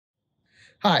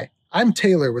Hi, I'm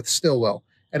Taylor with Stillwell,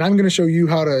 and I'm going to show you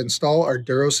how to install our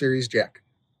DURO Series jack.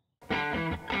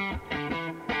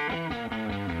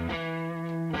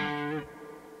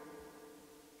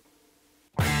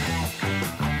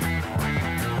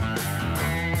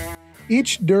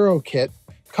 Each DURO kit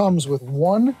comes with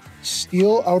one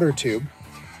steel outer tube,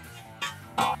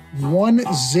 one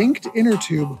zinced inner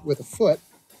tube with a foot,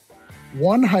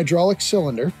 one hydraulic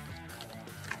cylinder,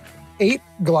 8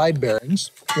 glide bearings,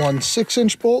 one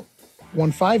 6-inch bolt,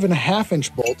 one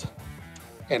 5.5-inch bolt,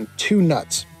 and 2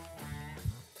 nuts.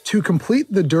 To complete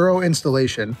the DURO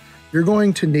installation, you're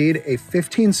going to need a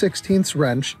 15/16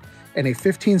 wrench and a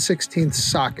 15/16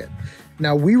 socket.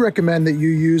 Now, we recommend that you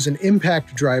use an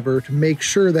impact driver to make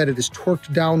sure that it is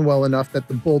torqued down well enough that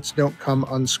the bolts don't come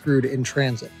unscrewed in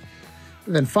transit.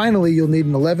 And then finally, you'll need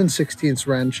an 11/16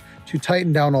 wrench to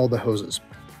tighten down all the hoses.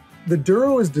 The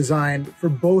DURO is designed for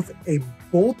both a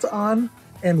bolt-on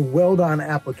and weld-on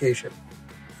application.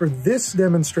 For this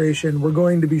demonstration, we're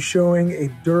going to be showing a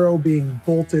DURO being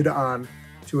bolted on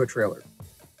to a trailer.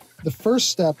 The first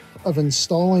step of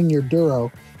installing your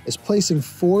DURO is placing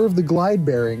 4 of the glide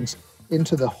bearings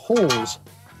into the holes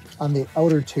on the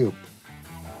outer tube.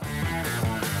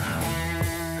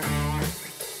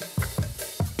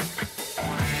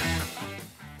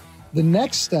 The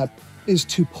next step is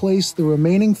to place the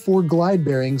remaining 4 glide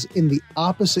bearings in the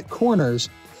opposite corners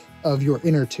of your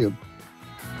inner tube.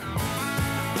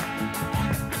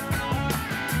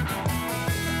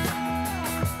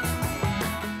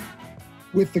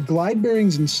 With the glide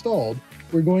bearings installed,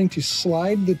 we're going to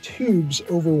slide the tubes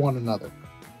over one another.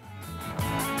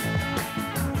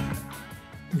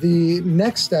 The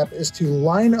next step is to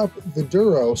line up the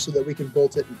DURO so that we can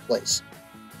bolt it in place.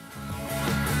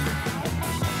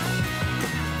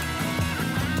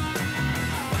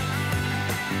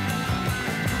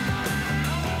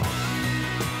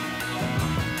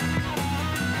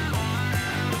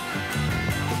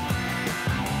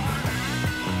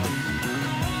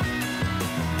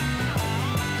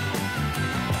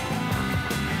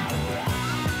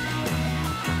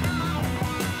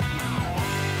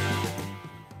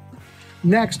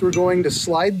 Next, we're going to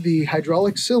slide the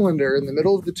hydraulic cylinder in the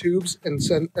middle of the tubes and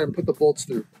put the bolts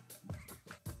through.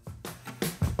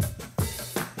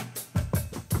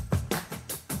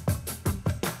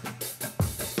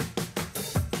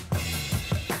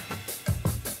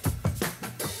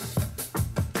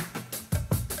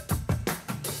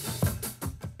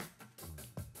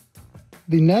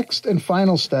 The next and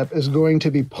final step is going to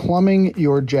be plumbing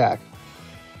your jack.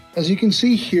 As you can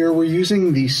see here, we're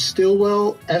using the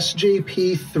Stillwell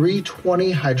SJP 320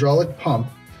 hydraulic pump,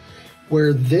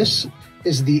 where this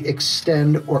is the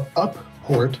extend or up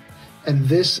port, and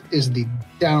this is the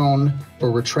down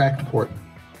or retract port.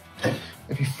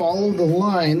 If you follow the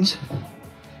lines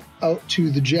out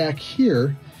to the jack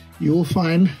here, you will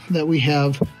find that we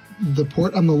have the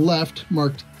port on the left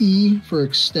marked E for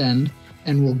extend,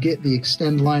 and we'll get the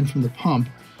extend line from the pump,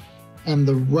 and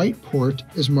the right port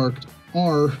is marked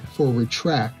R for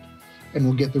retract, and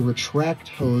we'll get the retract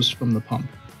hose from the pump.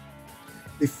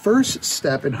 The first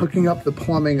step in hooking up the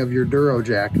plumbing of your DURO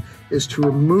jack is to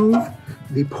remove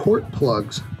the port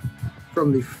plugs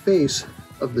from the face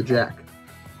of the jack.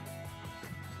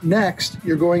 Next,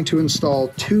 you're going to install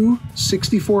 2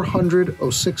 6400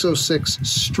 0606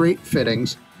 straight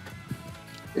fittings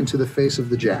into the face of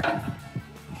the jack.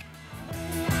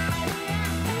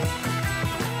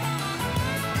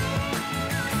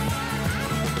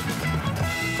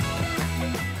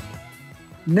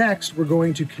 Next, we're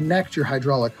going to connect your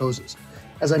hydraulic hoses.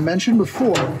 As I mentioned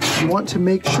before, you want to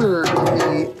make sure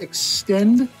the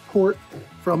extend port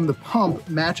from the pump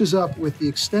matches up with the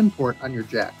extend port on your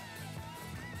jack.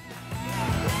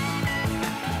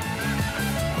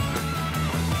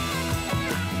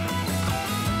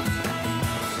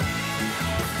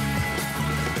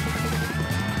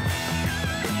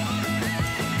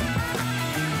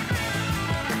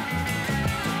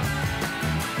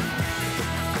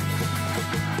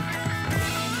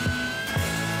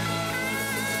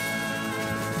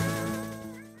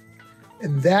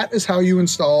 And that is how you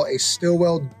install a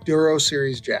Stillwell DURO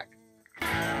Series jack.